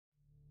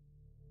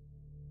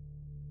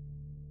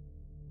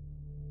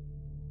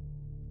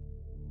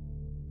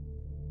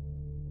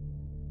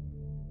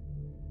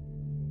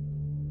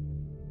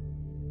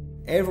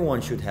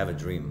Everyone should have a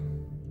dream.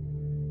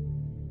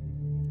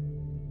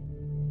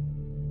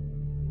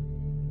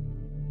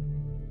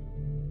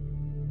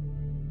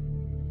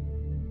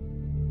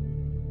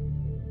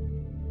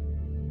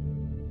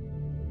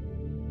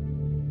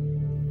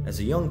 As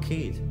a young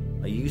kid,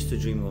 I used to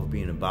dream of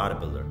being a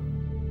bodybuilder.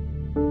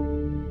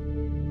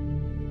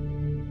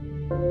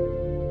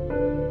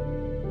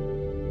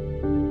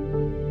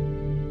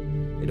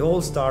 It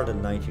all started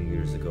 19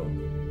 years ago.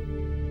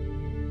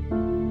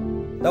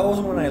 That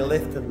was when I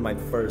lifted my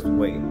first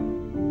weight.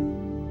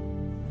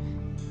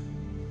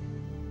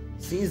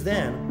 Since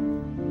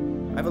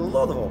then, I have a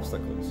lot of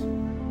obstacles,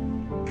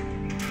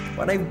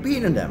 but I've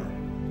beaten them,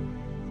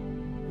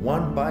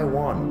 one by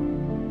one.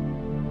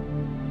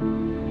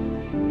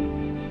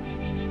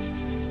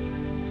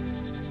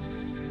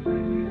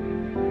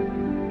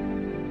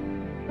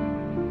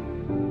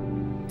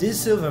 This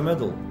silver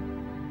medal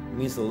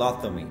means a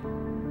lot to me.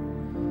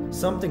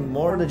 Something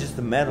more than just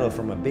a medal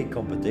from a big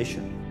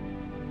competition.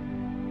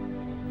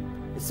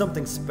 It's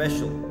something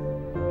special.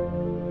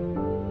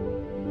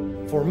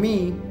 For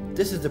me,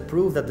 this is the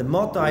proof that the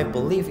motto I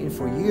believed in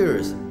for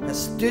years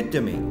has stood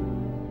to me.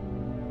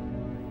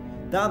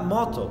 That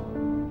motto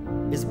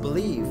is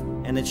believe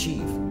and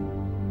achieve.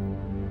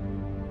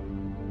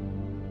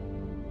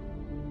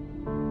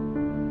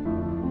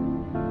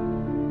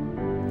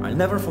 I'll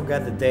never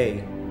forget the day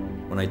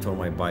when I tore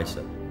my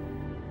bicep.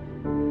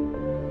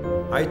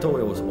 I thought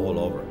it was all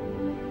over.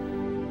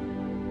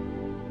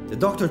 The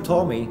doctor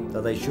told me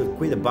that I should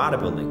quit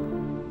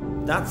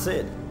bodybuilding. That's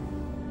it.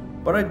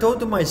 But I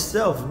thought to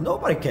myself,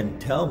 nobody can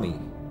tell me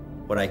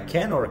what I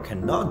can or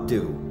cannot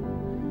do.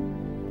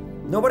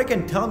 Nobody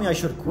can tell me I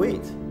should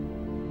quit.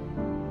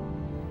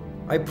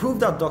 I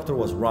proved that doctor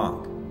was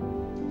wrong.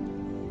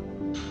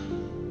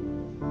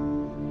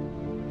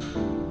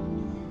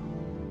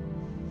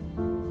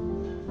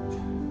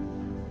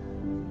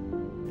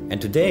 And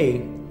today,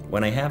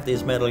 when I have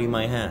this medal in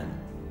my hand,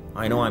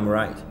 I know I'm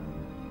right.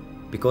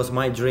 Because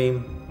my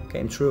dream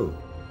came true.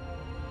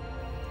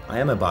 I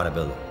am a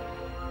bodybuilder.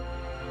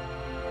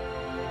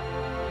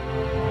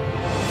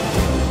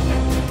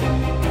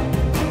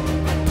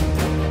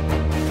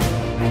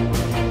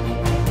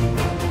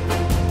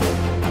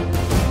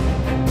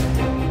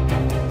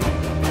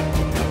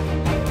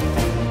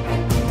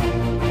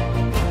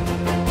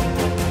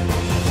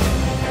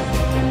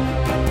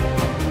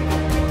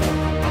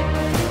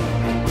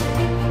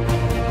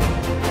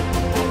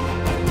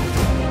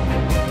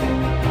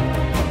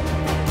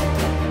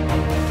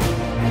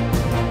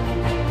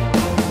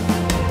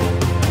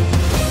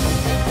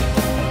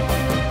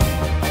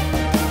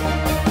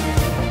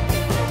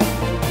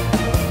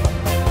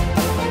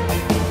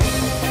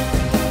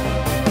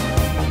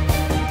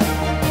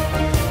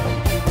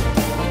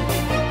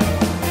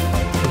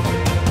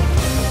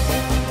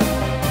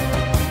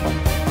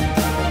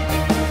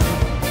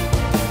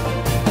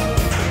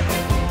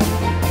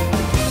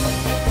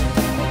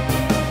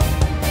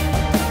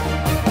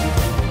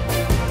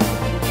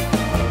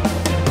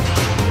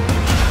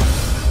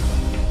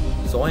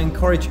 So I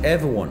encourage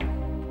everyone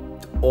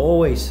to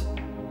always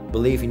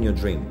believe in your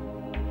dream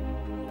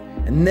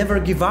and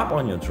never give up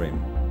on your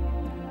dream,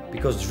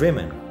 because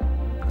dreaming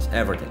is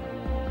everything.